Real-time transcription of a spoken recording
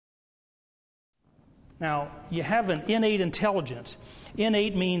Now, you have an innate intelligence.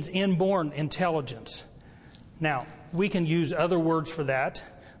 Innate means inborn intelligence. Now, we can use other words for that.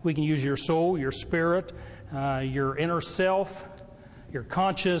 We can use your soul, your spirit, your inner self, your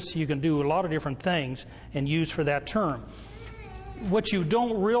conscious. You can do a lot of different things and use for that term. What you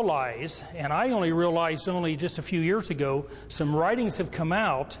don't realize, and I only realized only just a few years ago, some writings have come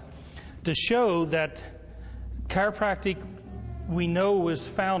out to show that chiropractic, we know, was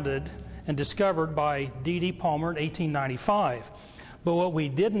founded and discovered by D.D. Palmer in 1895. But what we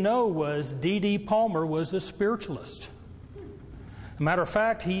didn't know was D.D. Palmer was a spiritualist. As a matter of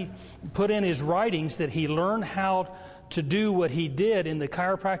fact, he put in his writings that he learned how to do what he did in the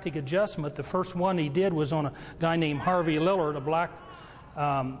chiropractic adjustment. The first one he did was on a guy named Harvey Lillard,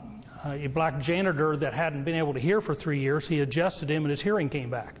 a black janitor that hadn't been able to hear for 3 years. He adjusted him and his hearing came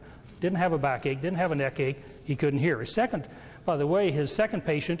back. Didn't have a backache, didn't have a neck ache, he couldn't hear. By the way, his second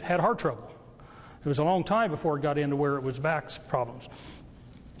patient had heart trouble. It was a long time before it got into where it was back problems.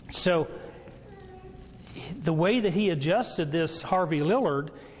 So the way that he adjusted this Harvey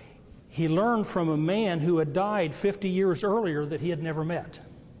Lillard, he learned from a man who had died 50 years earlier that he had never met.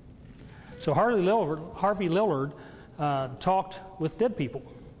 So Harvey Lillard talked with dead people,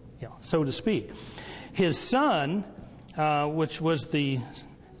 so to speak. His son, which was the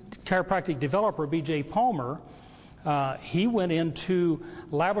chiropractic developer, B.J. Palmer, he went into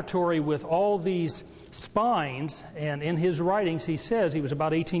laboratory with all these spines, and in his writings he says, he was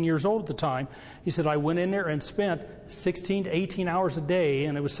about 18 years old at the time, he said, I went in there and spent 16 to 18 hours a day,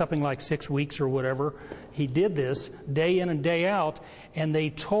 and it was something like 6 weeks or whatever. He did this day in and day out, and they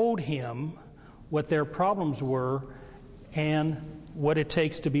told him what their problems were and what it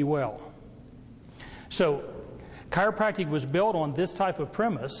takes to be well. So chiropractic was built on this type of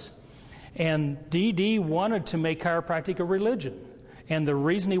premise, and D.D. wanted to make chiropractic a religion. And the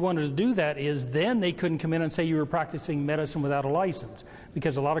reason he wanted to do that is then they couldn't come in and say you were practicing medicine without a license,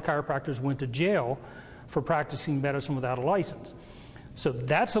 because a lot of chiropractors went to jail for practicing medicine without a license. So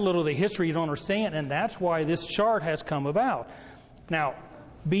that's a little of the history you don't understand, and that's why this chart has come about. Now,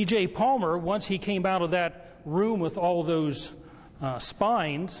 B.J. Palmer, once he came out of that room with all those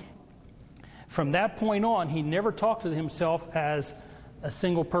spines, from that point on, he never talked to himself as a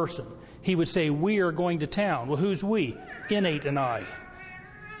single person. He would say, we are going to town. Well, who's we? Innate and I.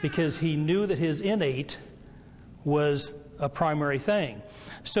 Because he knew that his innate was a primary thing.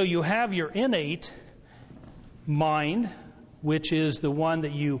 So you have your innate mind, which is the one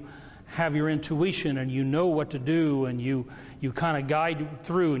that you have your intuition and you know what to do and you kind of guide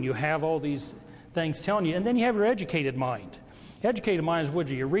through and you have all these things telling you. And then you have your educated mind. Educated mind is what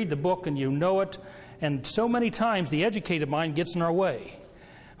you read the book and you know it, and so many times the educated mind gets in our way.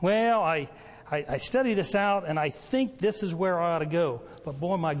 Well, I study this out and I think this is where I ought to go, but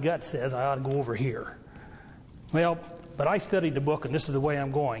boy, my gut says I ought to go over here. Well, but I studied the book and this is the way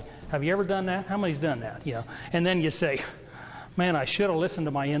I'm going. Have you ever done that? How many's done that? And then you say, man, I should have listened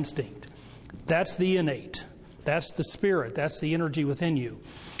to my instinct. That's the innate. That's the spirit. That's the energy within you.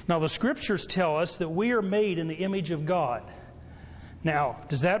 Now, the scriptures tell us that we are made in the image of God. Now,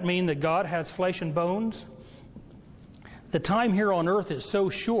 does that mean that God has flesh and bones? The time here on earth is so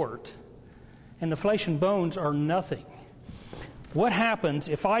short, and the flesh and bones are nothing. What happens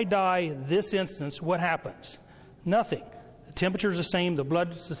if I die this instance? What happens? Nothing. The temperature is the same, the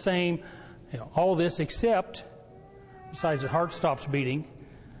blood is the same, all this, except, besides the heart stops beating,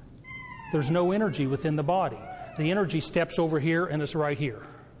 there's no energy within the body. The energy steps over here and it's right here.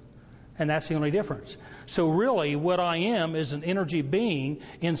 And that's the only difference. So really, what I am is an energy being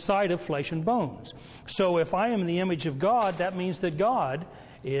inside of flesh and bones. So if I am in the image of God, that means that God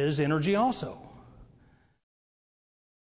is energy also.